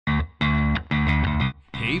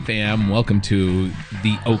Hey fam, welcome to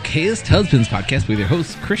the Okayest Husbands podcast with your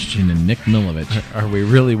hosts Christian and Nick Milovich. Are we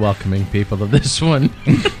really welcoming people to this one?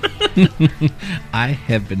 I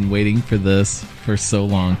have been waiting for this for so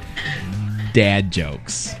long. Dad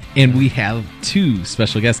jokes. And we have two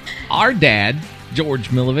special guests. Our dad, George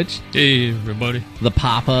Milovich. Hey, everybody. The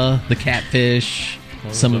Papa, the Catfish.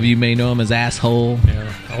 Some of you may know him as Asshole.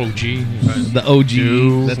 Yeah, OG. The OG.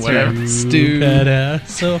 Stu, That's whatever. right. Stu. Badass.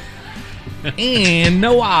 So, And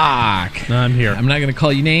Noak. no, I'm here. I'm not going to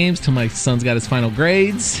call you names till my son's got his final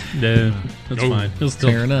grades. No, that's No. fine. He'll still,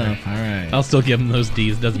 Fair enough. All right. I'll still give him those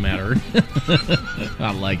D's. Doesn't matter.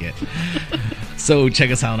 I like it. So check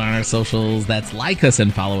us out on our socials. That's like us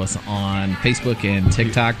and follow us on Facebook and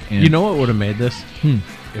TikTok. And You know what would have made this?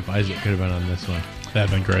 If Isaac could have been on this one. That'd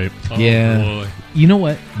been great. Oh, Yeah. boy. You know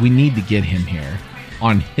what? We need to get him here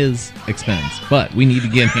on his expense, but we need to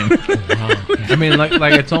get him. I mean, like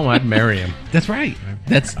I told him, I'd marry him. That's right.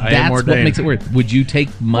 That's I am what ordained. makes it worth. Would you take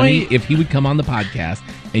money Wait. if he would come on the podcast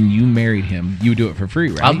and you married him? You would do it for free,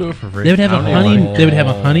 right? I'll do it for free. They would have I a don't need money. They would have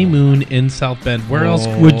a honeymoon in South Bend. Where else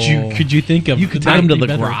could you think of? You could that take him to would the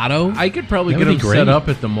be better? grotto. I could probably That get would him be great. set up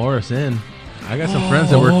at the Morris Inn. I got some friends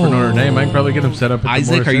that work for Notre Dame. I can probably get him set up at the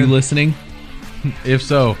Isaac, Morris are you Inn. listening? If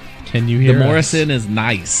so, Can you The hear us? Morrison is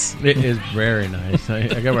nice. it is very nice. I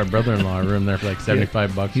got my brother-in-law a room there for like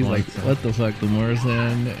 $75. He's like, once, so. what the fuck? The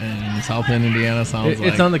Morrison in South Bend, Indiana sounds like.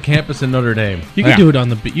 It's on the campus in Notre Dame. You could Yeah. do it on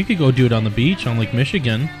the. You could go do it on the beach on Lake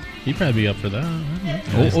Michigan. He'd probably be up for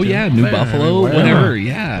that. Oh yeah, New Man, Buffalo, whatever. whatever.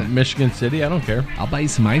 Yeah, Michigan City, I don't care. I'll buy you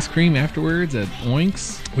some ice cream afterwards at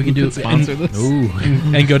Oinks. We can Who do could it- sponsor and- this. Ooh.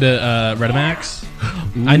 And go to Redemax.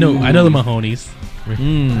 I know the Mahonies.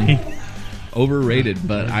 Overrated,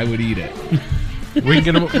 but I would eat it. We can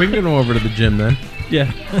get him over to the gym then.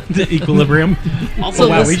 Yeah, the Equilibrium. Also,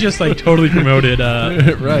 wow, we just like totally promoted.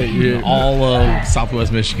 Right. Yeah. all of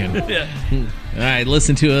Southwest Michigan. All right,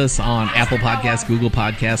 listen to us on Apple Podcasts, Google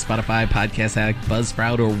Podcasts, Spotify, Podcast Addict,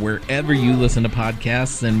 Buzzsprout, or wherever you listen to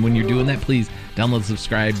podcasts. And when you're doing that, please download,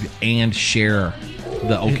 subscribe, and share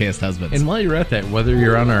the Okayest Husbands. And while you're at that, whether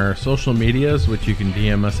you're on our social medias, which you can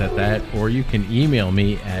DM us at that, or you can email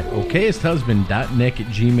me at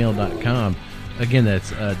okayesthusband.nick@gmail.com. Again,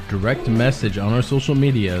 that's a direct message on our social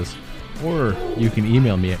medias, or you can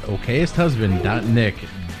email me at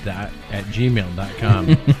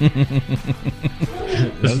okayesthusband.nick@gmail.com.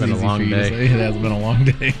 It's been a long day. It has been a long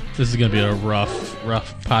day. This is gonna be a rough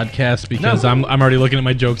podcast because I'm already looking at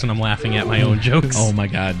my jokes and I'm laughing at my own jokes. Oh my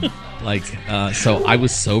god. So I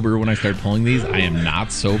was sober when I started pulling these. I am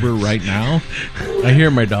not sober right now. I hear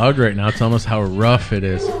my dog right now. It's almost how rough it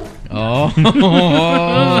is. Oh. Whoa.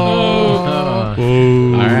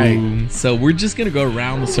 All right. So we're just going to go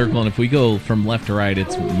around the circle. And if we go from left to right,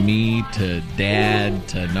 it's me to Dad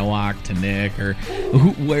to Noak to Nick or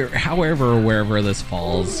however or wherever this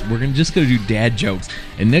falls. We're just going to do dad jokes.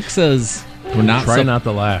 And Nick says we're not Try not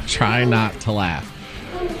to laugh. Try not to laugh.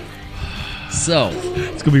 So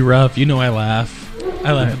It's gonna be rough. You know I laugh.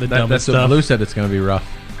 I laugh at the dumbest That's what stuff. Blue said. It's going to be rough.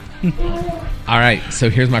 all right. So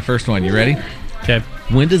here's my first one. You ready? Okay.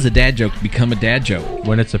 When does a dad joke become a dad joke?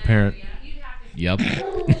 When it's apparent. Yep.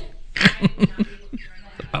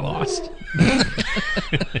 I lost.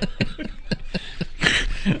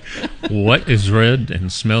 What is red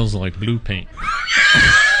and smells like blue paint?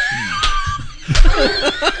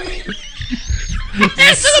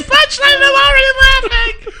 Answer the punchline. I'm already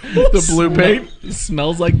laughing. The blue paint?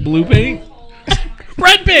 Smells like blue paint.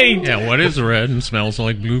 Red paint. Yeah, what is red and smells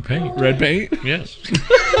like blue paint? Red paint. Yes.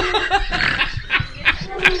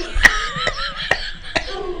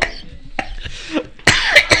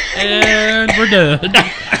 And we're done.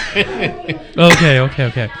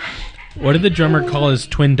 Okay. What did the drummer call his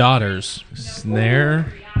twin daughters?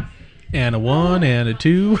 Snare. And a 1 and a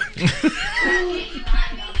 2.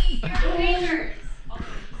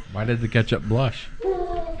 Why did the ketchup blush?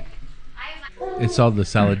 It's all the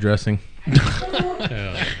salad dressing.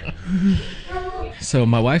 So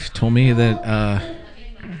my wife told me that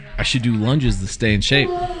I should do lunges to stay in shape.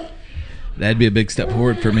 That'd be a big step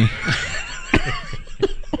forward for me.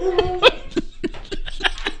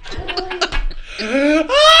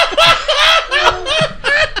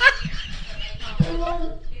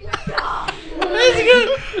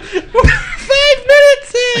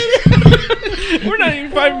 We're not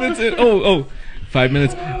even 5 minutes in. Oh, 5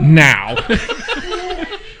 minutes now.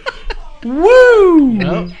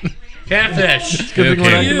 Woo! Catfish. Good thing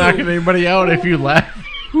we're Okay. not knocking anybody out if you laugh.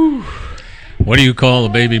 What do you call a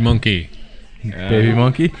baby monkey? Baby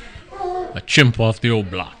monkey. A chimp off the old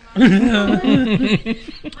block.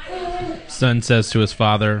 Son says to his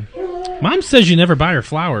father, Mom says you never buy her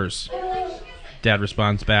flowers. Dad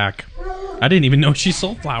responds back, I didn't even know she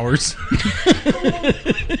sold flowers.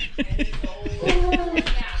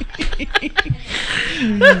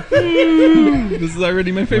 This is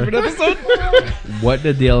already my favorite episode. What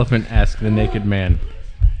did the elephant ask the naked man?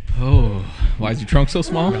 Oh, why is your trunk so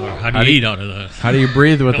small? How do you eat out of this? How do you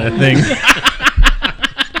breathe with that thing?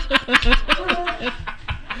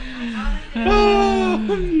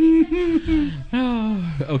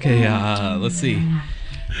 Okay, let's see.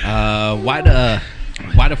 Why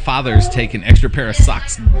do fathers take an extra pair of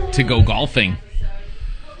socks to go golfing?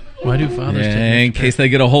 Why do fathers In case they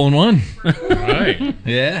get a hole in one. Right.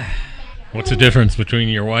 Yeah. What's the difference between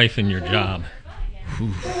your wife and your job?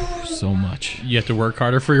 So much. You have to work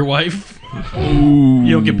harder for your wife? You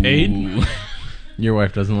don't get paid? Your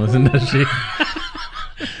wife doesn't listen, does she?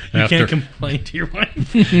 You can't complain to your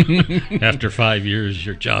wife. After 5 years,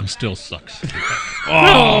 your job still sucks.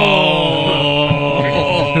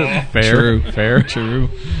 Fair. Fair. True.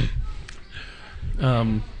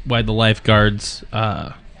 Why'd the lifeguards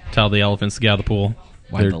tell the elephants to get out of the pool?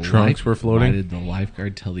 Why Their trunks were floating? Why did the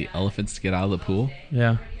lifeguard tell the elephants to get out of the pool?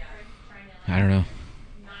 Yeah. I don't know.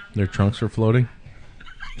 Their trunks were floating?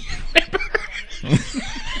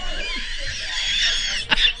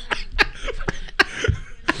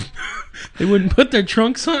 They wouldn't put their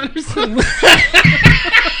trunks on or something.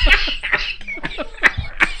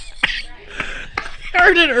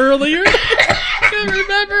 Heard it earlier. Can't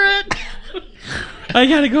remember it. I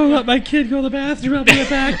gotta go let my kid go to the bathroom. I'll be right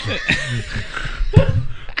back.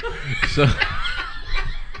 So...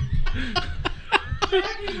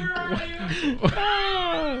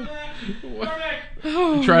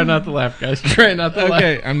 Try not to laugh, guys. Try not to laugh.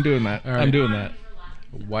 Okay, I'm doing that. All right. I'm doing that.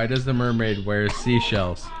 Why does the mermaid wear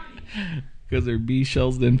seashells? Because her bee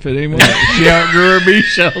shells didn't fit anymore. She outgrew her bee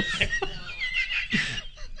shells.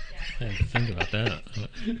 I have to think about that.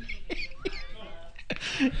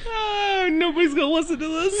 Nobody's gonna listen to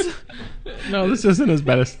this. No, this isn't as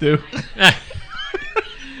bad as Stu.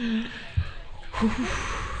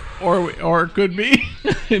 Or it could be.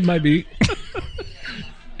 It might be.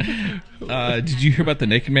 Did you hear about the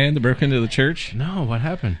naked man that broke into the church? No, what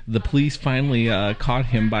happened? The police finally caught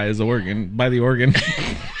him by the organ.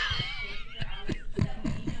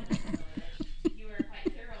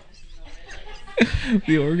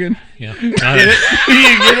 The organ. Yeah. Get it?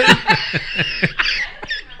 You get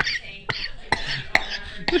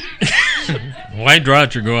it? Why'd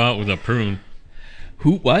Roger go out with a prune?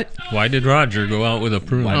 Who? What? Why did Roger go out with a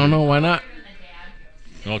prune? I don't know. Why not?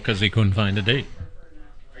 Well, because he couldn't find a date.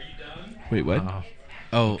 Wait, what?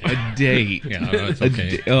 Oh, a date. Yeah, that's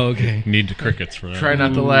okay. Okay. Need the crickets for that. Try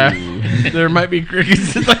not to laugh. There might be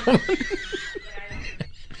crickets in that one.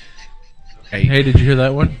 Hey, did you hear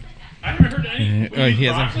that one? I haven't heard any. He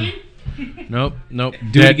hasn't. Nope.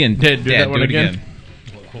 Do it again. Dad, do that one again.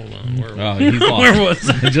 Hold on. Where Oh, he's lost. Where was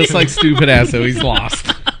I? Just like stupid ass, so he's lost.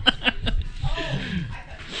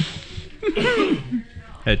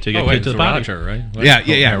 Had to get Oh, wait, kicked to it's the body. Roger, right? What?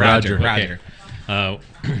 Yeah. Roger. Roger. Uh,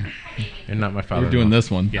 You're not my father. We're doing this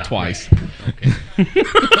one Yeah, twice. okay.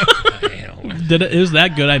 It was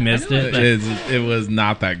that good I missed it. It was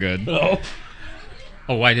not that good. Oh,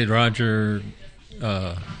 why did Roger...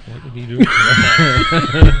 what did he do?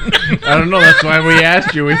 I don't know. That's why we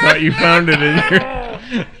asked you. We thought you found it in here.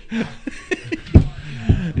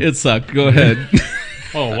 It sucked. Go ahead.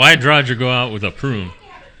 Oh, why'd Roger go out with a prune?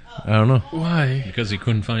 I don't know. Why? Because he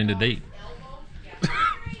couldn't find a date.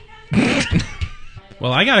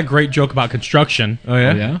 Well, I got a great joke about construction. Oh,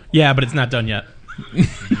 yeah? Yeah. Yeah, but it's not done yet.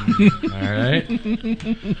 All right.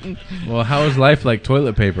 Well, how is life like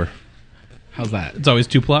toilet paper? How's that? It's always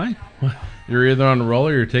 2-ply. You're either on a roll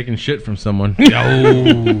or you're taking shit from someone.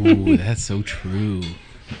 Oh, that's so true.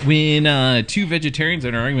 When two vegetarians are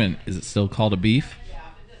in an argument, is it still called a beef?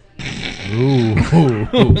 Ooh.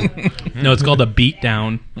 No, it's called a beat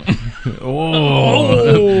down.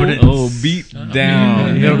 Beat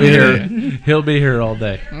down. He'll be here. He'll be here all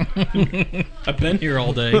day. I've been here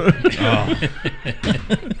all day.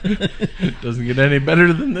 Doesn't get any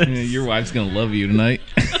better than this. Your wife's gonna love you tonight.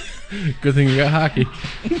 Good thing you got hockey.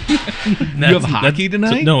 You have hockey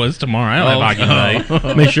tonight? No, it's tomorrow. I don't have hockey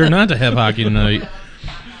tonight. Make sure not to have hockey tonight.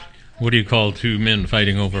 What do you call two men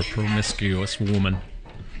fighting over a promiscuous woman?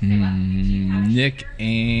 Nick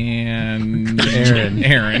and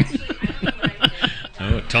Aaron.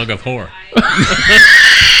 Oh, tug of war.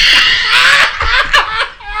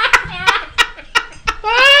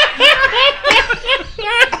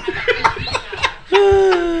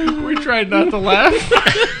 We tried not to laugh.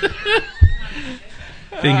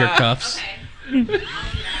 Finger cuffs.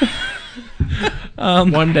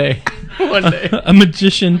 One day. One day. A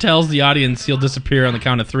magician tells the audience he'll disappear on the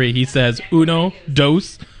count of 3. He says, uno,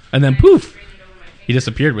 dos, and then poof. He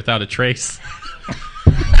disappeared without a trace.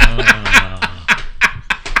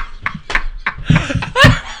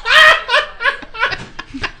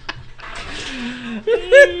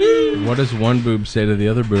 What does one boob say to the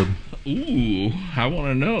other boob? Ooh, I want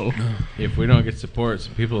to know. If we don't get support,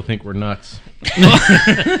 some people will think we're nuts.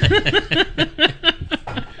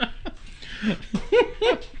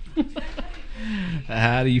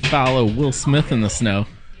 How do you follow Will Smith in the snow?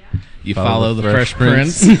 You Follow follow the the Fresh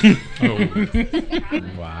Fresh Prince.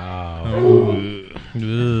 Wow.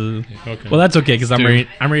 Okay. Well, that's okay because I'm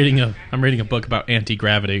reading a book about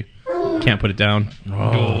anti-gravity. Can't put it down.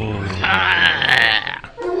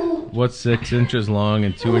 What's 6 inches long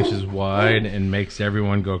and 2 inches wide and makes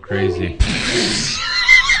everyone go crazy?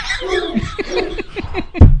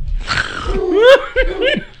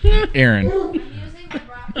 Aaron.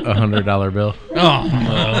 $100 bill.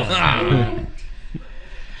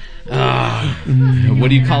 What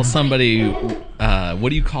do you call somebody? What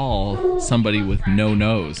do you call somebody with no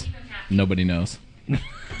nose? Nobody knows.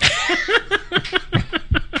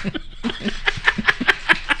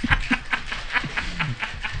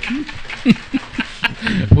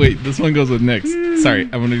 Wait, this one goes with Nick's. Sorry,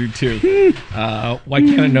 I'm gonna do 2. Why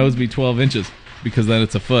can't a nose be 12 inches? Because then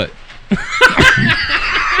it's a foot.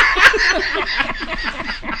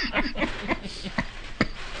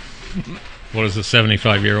 What does a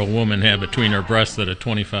 75-year-old woman have between her breasts that a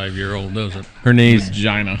 25-year-old doesn't? Her knees.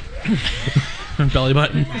 Vagina. Belly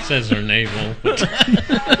button. It says her navel.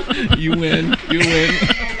 You win. You win.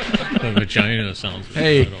 The vagina sounds.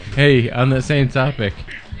 Hey, on the same topic.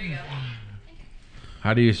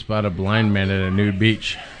 How do you spot a blind man at a nude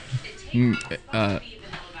beach? He's the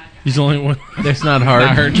only one. That's not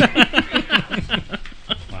hard.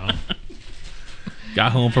 Wow.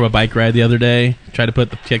 Got home from a bike ride the other day. Tried to put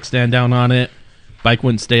the kickstand down on it. Bike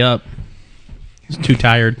wouldn't stay up. He's too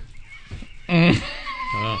tired. Oh.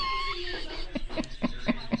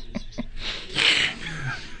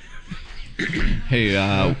 Hey,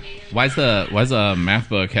 why's the math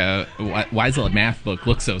book why's the math book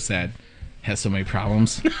look so sad? Has so many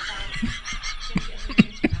problems.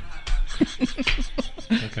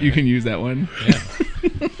 Okay. You can use that one. Yeah.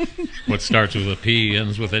 What starts with a P,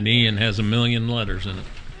 ends with an E, and has 1 million letters in it.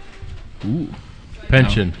 Ooh.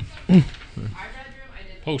 Pension.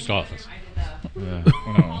 Post office.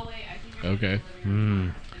 Oh. Okay.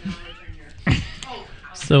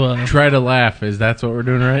 So, Try to laugh. Is that what we're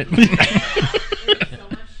doing right?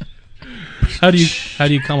 how do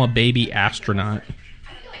you become a baby astronaut?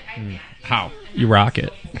 How? You rock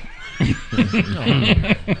it.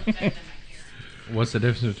 What's the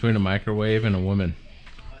difference between a microwave and a woman?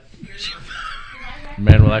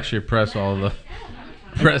 Man will actually press and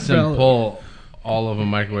pull all of a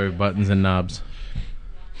microwave buttons and knobs.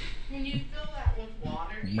 When you fill that with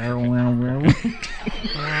water,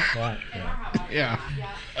 Yeah.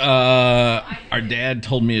 Our dad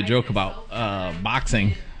told me a joke about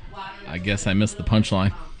boxing. I guess I missed the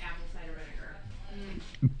punchline.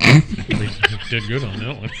 Did good on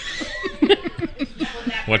that one.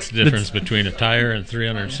 What's the difference between a tire and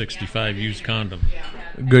 365 used condom?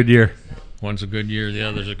 Good year. One's a good year, the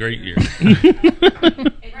other's a great year. it never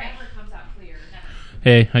comes out clear.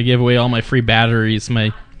 Hey, I gave away all my free batteries.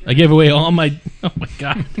 I gave away all my. Oh my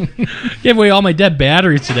god! Gave away all my dead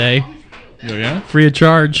batteries today, Oh yeah. free of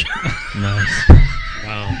charge. Nice.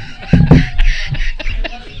 Wow.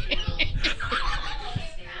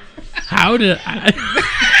 How did I?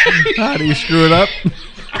 How do you screw it up?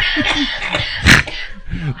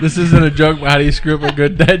 This isn't a joke, but how do you screw up a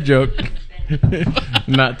good dad joke?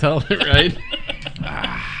 Not tell it right.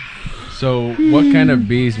 So, what kind of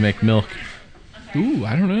bees make milk? Ooh,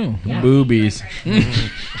 I don't know. Boobies.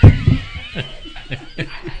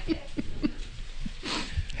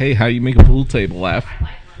 Hey, how you make a pool table laugh?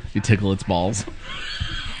 You tickle its balls.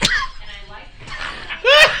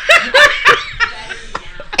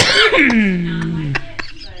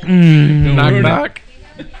 Knock, knock.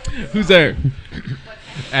 Who's there?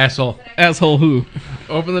 Asshole. Asshole who?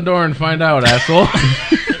 Open the door and find out, asshole.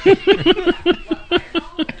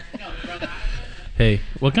 Hey,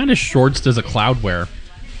 what kind of shorts does a cloud wear?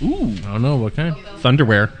 Ooh. I don't know. What kind?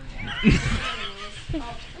 Thunderwear.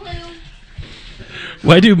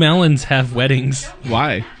 Why do melons have weddings?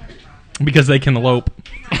 Why? Because they can elope.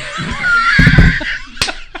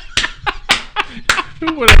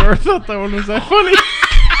 Who would have ever thought that one was that funny?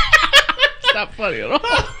 It's not funny at all.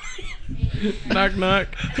 Knock,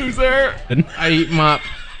 knock. Who's there? I eat mop.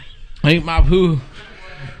 I eat my poo.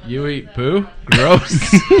 You eat poo?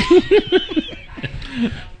 Gross.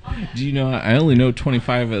 Do you know I only know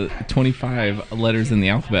 25 letters in the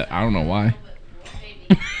alphabet? I don't know why.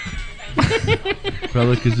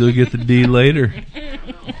 Probably because you'll get the D later.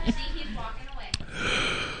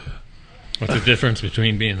 What's the difference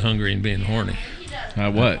between being hungry and being horny?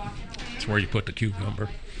 What? It's where you put the cucumber.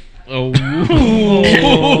 Oh.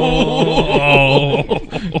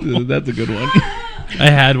 That's a good one. I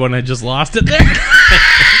had one. I just lost it there.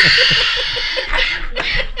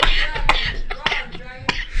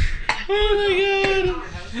 Oh my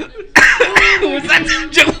god! Was that the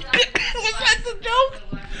joke? Was that the joke?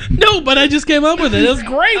 No, but I just came up with it. It was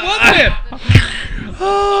great, wasn't it?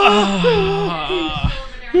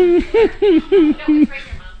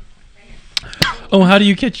 Oh, how do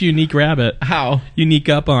you catch a unique rabbit? How? Unique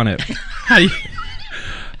up on it.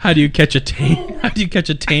 How do you catch a tame? How do you catch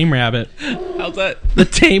a tame rabbit? How's that? The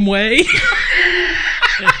tame way.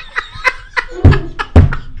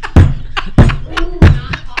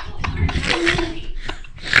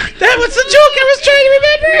 That was the joke I was trying to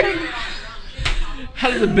remember.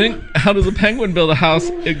 How does a penguin build a house?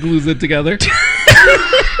 It glues it together.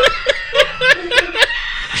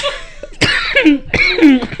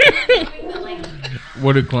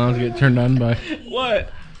 What do clowns get turned on by? What?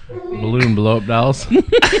 Balloon blow up dolls. What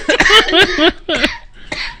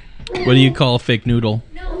do you call a fake noodle?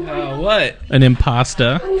 What? An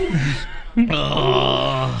impasta.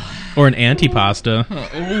 Or an antipasta.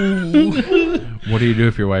 What do you do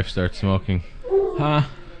if your wife starts smoking? Huh?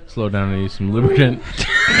 Slow down and use some lubricant.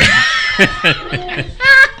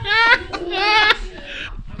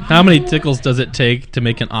 How many tickles does it take to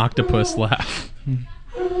make an octopus laugh?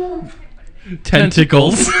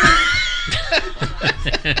 Tentacles.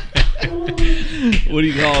 What do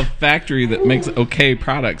you call a factory that makes okay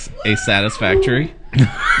products? A satisfactory.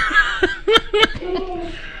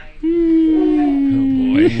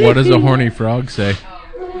 What does a horny frog say?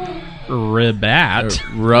 Ribat.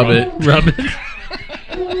 Rub it. Rub it.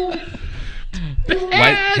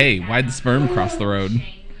 Why'd the sperm cross the road?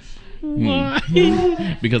 Why?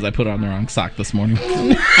 Because I put on the wrong sock this morning.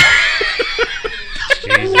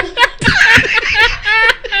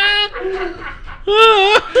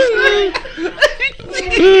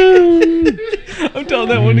 I'm telling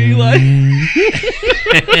that one to Eli.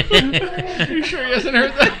 You sure he hasn't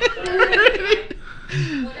heard that?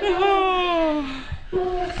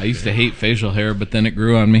 I used to hate facial hair, but then it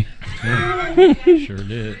grew on me. Sure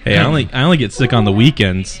did. Hey, I only get sick on the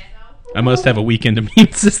weekends. I must have a weekend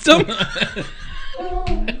immune system.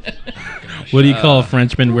 What do you call a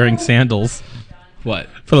Frenchman wearing sandals? What?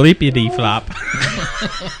 Flippity flop.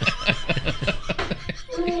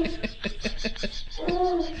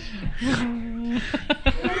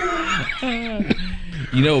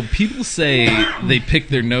 You know, people say they pick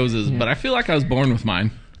their noses, but I feel like I was born with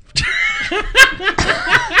mine.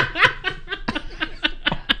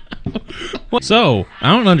 So, I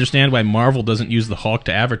don't understand why Marvel doesn't use the Hulk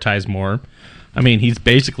to advertise more. I mean, he's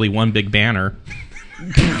basically one big banner.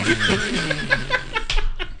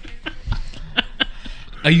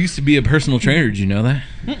 I used to be a personal trainer. Did you know that?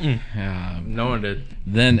 No one did.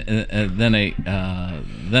 Then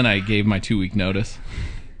I gave my 2-week notice.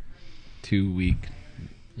 2-week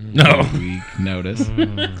notice.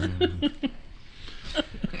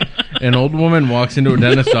 An old woman walks into a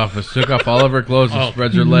dentist's office, took off all of her clothes and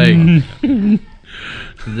spreads her leg. The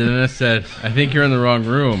dentist said, "I think you're in the wrong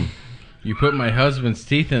room. You put my husband's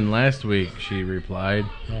teeth in last week," she replied.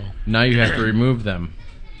 "Now you have to remove them."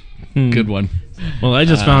 Good one. Well, I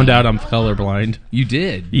just found out I'm colorblind. You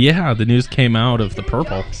did. Yeah, the news came out of the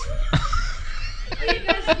purple.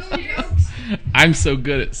 I'm so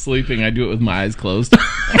good at sleeping, I do it with my eyes closed.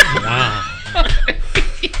 Wow.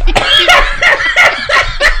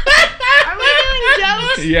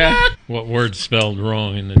 Yeah. What word's spelled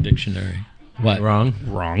wrong in the dictionary? What? Wrong.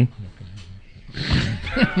 Wrong.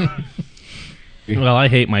 Well, I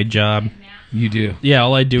hate my job. You do. Yeah,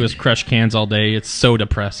 all I do is crush cans all day. It's so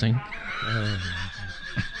depressing.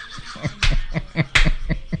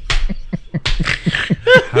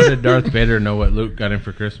 How did Darth Vader know what Luke got him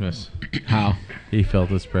for Christmas? How? He felt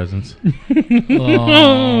his presence.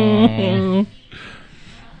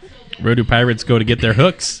 Where do pirates go to get their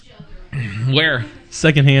hooks? Where?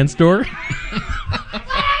 Secondhand store.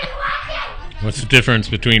 What's the difference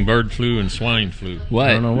between bird flu and swine flu? What?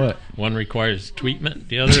 I don't know what. One requires treatment,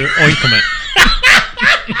 the other ointment.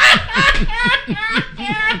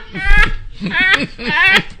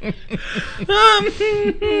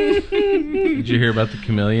 Did you hear about the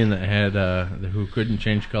chameleon that had who couldn't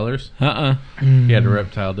change colors? Uh-uh. He had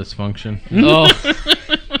erectile dysfunction. Oh.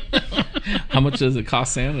 How much does it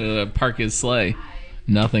cost Santa to park his sleigh?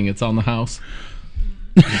 Nothing. It's on the house.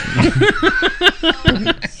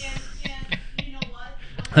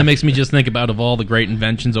 That makes me just think about, of all the great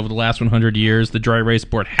inventions over the last 100 years, the dry erase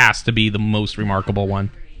board has to be the most remarkable one.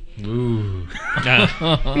 Ooh.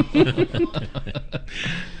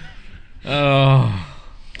 Oh.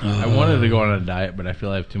 I wanted to go on a diet, but I feel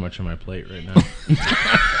I have too much on my plate right now.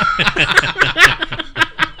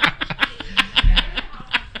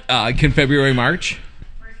 Can February, March?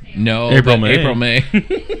 No. April, but May. April, May.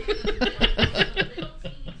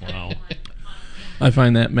 Wow. I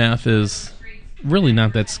find that math is really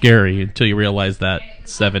not that scary until you realize that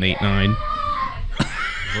 7, 8, 9.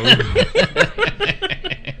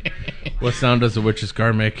 What sound does a witch's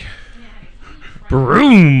car make?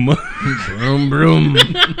 Broom! Broom, broom.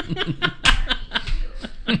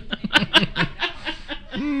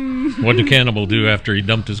 What did Cannibal do after he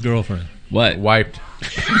dumped his girlfriend? What? Wiped.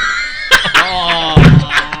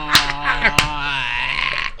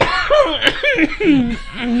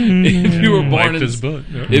 If you were born Wiped in his butt.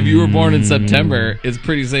 Yeah. If you were born in September, it's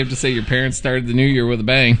pretty safe to say your parents started the new year with a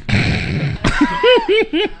bang.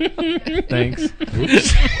 Thanks.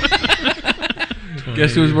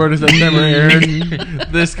 Guess who was born in September,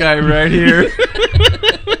 Aaron? This guy right here.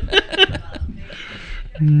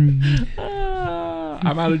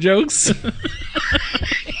 I'm out of jokes.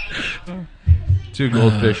 2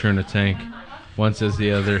 goldfish are in a tank. One says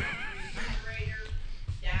the other.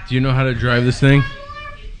 Do you know how to drive this thing?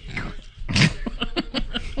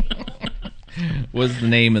 What's the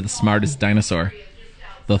name of the smartest dinosaur?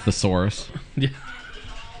 The thesaurus. Yeah.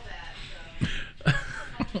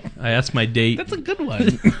 I asked my date. That's a good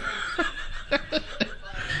one.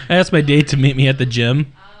 I asked my date to meet me at the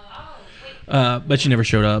gym, but she never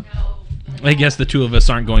showed up. I guess the two of us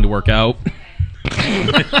aren't going to work out.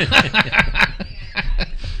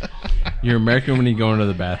 You're American when you go into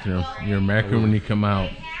the bathroom. You're American when you come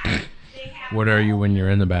out. What are you when you're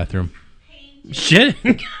in the bathroom? Shit.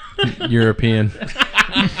 European.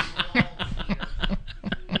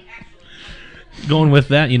 Going with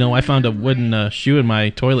that, I found a wooden shoe in my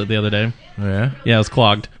toilet the other day. Oh, yeah? Yeah, it was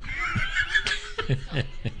clogged.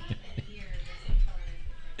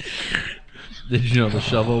 Did you know the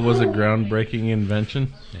shovel was a groundbreaking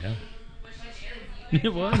invention? Yeah.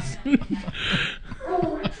 It was.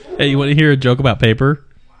 Hey, you want to hear a joke about paper?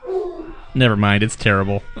 Never mind, it's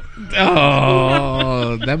terrible.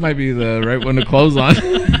 Oh, that might be the right one to close on.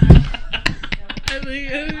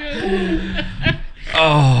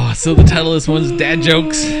 Oh, so the title of this one's Dad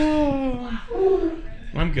Jokes.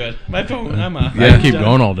 I'm good. My phone. I can keep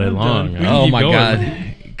going all day long. Oh keep my going.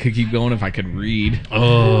 God. Could keep going if I could read.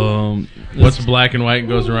 What's black and white and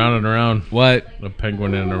goes around and around? What? A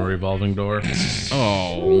penguin in a revolving door.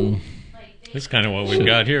 Oh. That's kind of what we've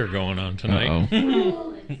got here going on tonight. Uh-oh.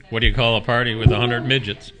 What do you call a party with 100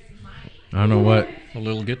 midgets? I don't know what. A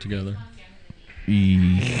little get-together.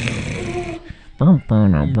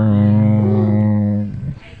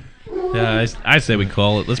 Yeah, I say we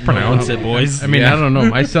call it. Let's pronounce it, boys. I mean, I don't know.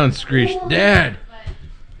 My son screeched, "Dad,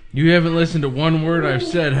 you haven't listened to one word I've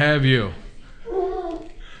said, have you?"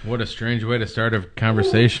 What a strange way to start a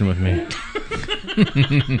conversation with me.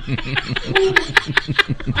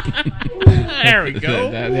 There we go.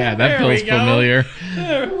 That feels familiar.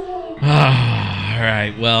 All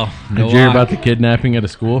right, well. Did you hear about the kidnapping at a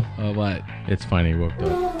school? What? It's fine. He woke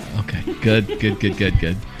up. Okay, good.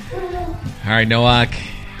 All right, Nowak,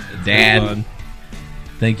 Dad,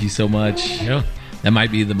 thank you so much. Yeah. That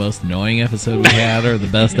might be the most annoying episode we had, or the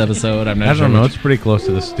best episode. I'm not I sure. don't know. It's pretty close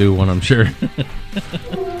to the stew one, I'm sure.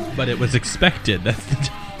 But it was expected. That's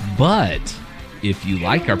the But if you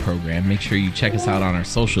like our program, make sure you check us out on our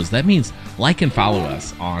socials. That means like and follow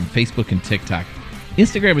us on Facebook and TikTok.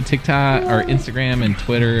 Instagram and TikTok, or Instagram and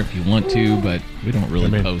Twitter if you want to, but we don't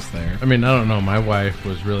really post there. I mean, I don't know. My wife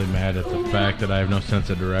was really mad at the fact that I have no sense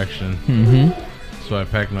of direction. Mm-hmm. So I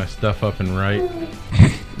packed my stuff up and write.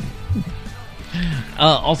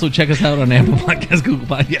 Also, check us out on Apple Podcasts, Google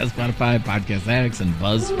Podcasts, Spotify, Podcast Addicts, and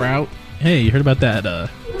Buzzsprout. Hey, you heard about that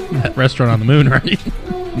that restaurant on the moon, right?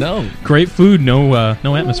 No. Great food, no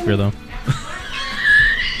atmosphere though.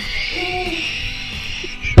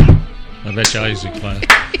 I bet you Isaac laughed.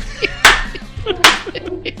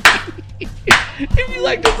 If you'd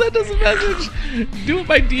like to send us a message, do it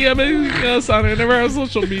by DMing us on any of our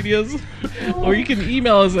social medias. Or you can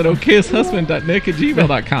email us at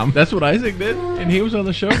okayesthusband.nick@gmail.com. That's what Isaac did, and he was on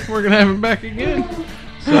the show. We're going to have him back again.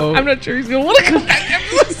 So I'm not sure he's going to want to come back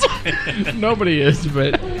after this one. nobody is,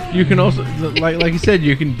 but you can also, like you said,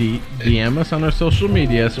 you can DM us on our social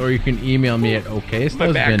medias, or you can email me at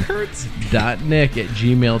My back hurts.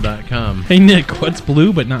 okayesthusband.nick@gmail.com. Hey Nick, what's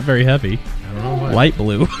blue but not very heavy? I don't know what. Light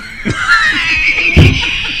blue.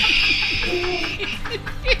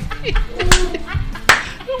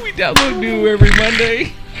 We download new every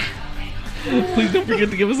Monday. Please don't forget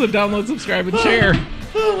to give us a download, subscribe, and share.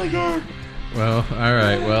 Oh my god. Well, all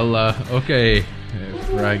right. Well, okay.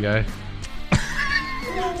 Right, guy.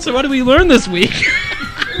 So what did we learn this week?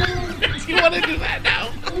 You want to do that now?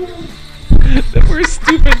 That we're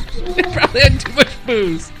stupid. They probably had too much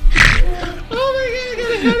booze. Oh my god, I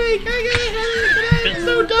got a headache. I'm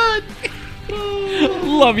so done.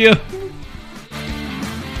 Love you.